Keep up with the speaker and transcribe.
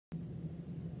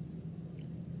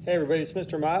Hey everybody, it's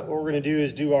Mr. Mott. What we're going to do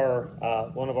is do our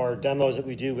one of our demos that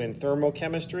we do in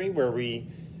thermochemistry, where we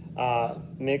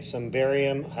mix some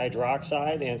barium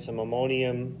hydroxide and some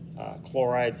ammonium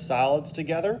chloride solids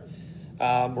together.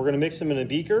 We're going to mix them in a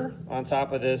beaker on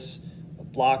top of this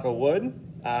block of wood,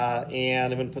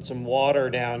 and I'm going to put some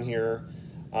water down here,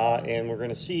 and we're going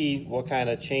to see what kind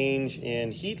of change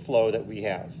in heat flow that we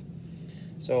have.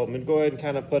 So I'm going to go ahead and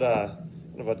kind of put a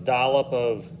dollop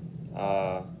of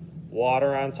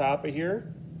water on top of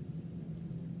here.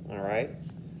 All right,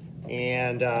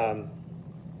 and I've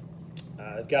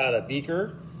got a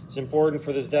beaker. It's important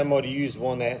for this demo to use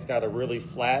one that's got a really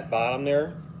flat bottom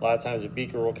there. A lot of times a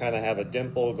beaker will kind of have a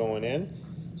dimple going in,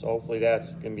 so hopefully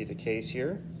that's going to be the case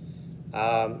here. So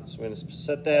I'm going to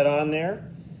set that on there,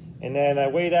 and then I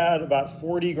weighed out about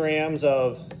 40 grams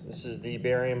of, this is the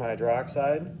barium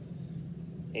hydroxide,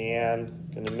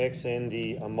 and going to mix in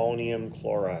the ammonium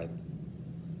chloride.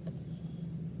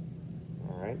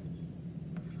 Right.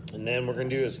 And then what we're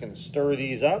going to do is going to stir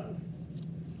these up.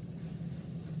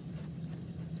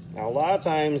 Now a lot of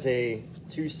times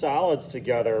two solids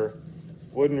together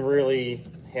wouldn't really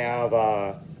have,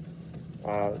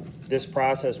 this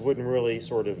process wouldn't really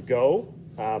sort of go,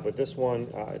 but this one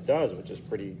it does, which is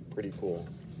pretty cool.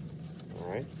 All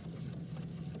right.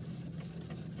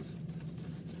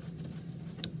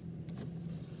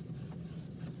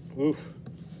 Oof.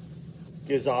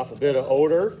 Gives off a bit of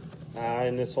odor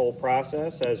in this whole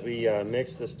process as we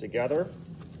mix this together.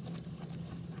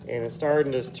 And it's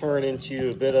starting to turn into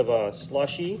a bit of a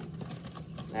slushy.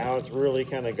 Now it's really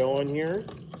kind of going here.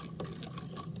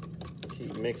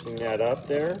 Keep mixing that up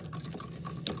there.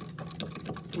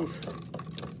 Oof.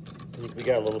 I think we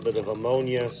got a little bit of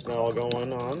ammonia smell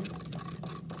going on.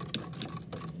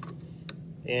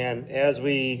 And as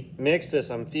we mix this,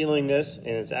 I'm feeling this, and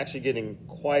it's actually getting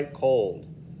quite cold.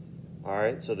 All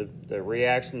right, so the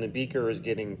reaction in the beaker is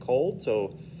getting cold,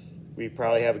 so we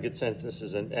probably have a good sense this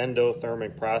is an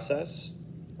endothermic process.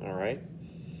 All right,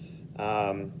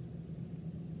 and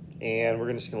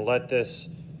we're just going to let this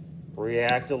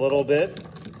react a little bit,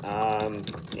 and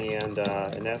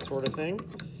that sort of thing.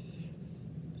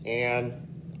 And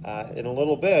in a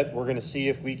little bit, we're going to see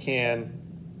if we can,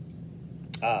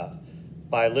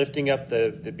 by lifting up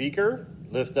the beaker,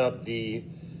 lift up the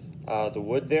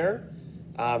wood there.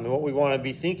 And what we want to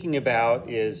be thinking about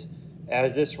is,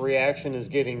 as this reaction is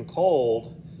getting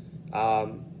cold,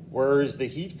 where is the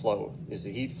heat flow? Is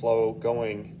the heat flow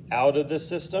going out of the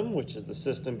system, which is the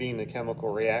system being the chemical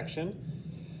reaction,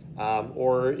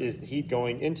 or is the heat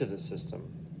going into the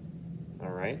system? All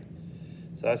right,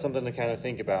 so that's something to kind of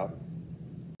think about.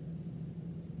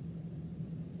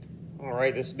 All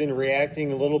right, this has been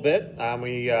reacting a little bit.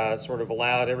 We sort of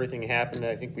allowed everything to happen that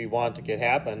I think we want to get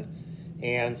happen.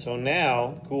 And so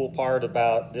now, the cool part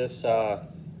about this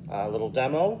little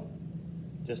demo,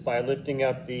 just by lifting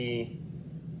up the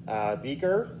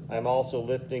beaker, I'm also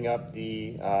lifting up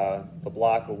the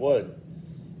block of wood.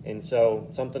 And so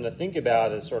something to think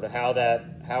about is sort of how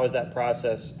is that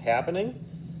process happening?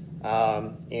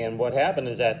 And what happened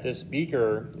is that this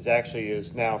beaker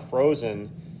is now frozen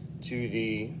to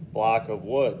the block of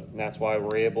wood. And that's why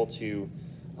we're able to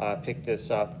pick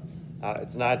this up.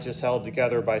 It's not just held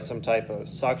together by some type of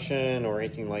suction or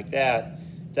anything like that.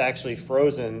 It's actually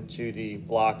frozen to the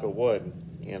block of wood.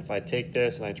 And if I take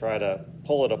this and I try to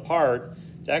pull it apart,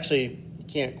 it's actually, you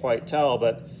can't quite tell,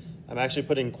 but I'm actually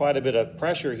putting quite a bit of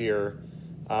pressure here,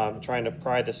 trying to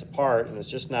pry this apart, and it's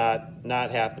just not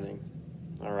happening.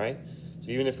 All right.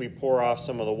 So even if we pour off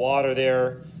some of the water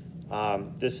there,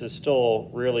 this is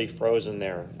still really frozen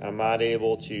there. I'm not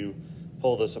able to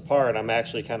pull this apart. I'm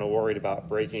actually kind of worried about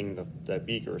breaking the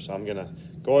beaker, so I'm gonna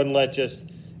go ahead and let just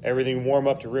everything warm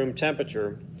up to room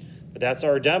temperature. But that's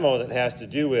our demo that has to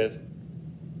do with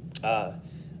an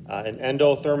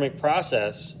endothermic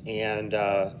process and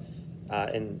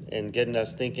getting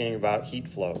us thinking about heat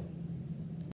flow.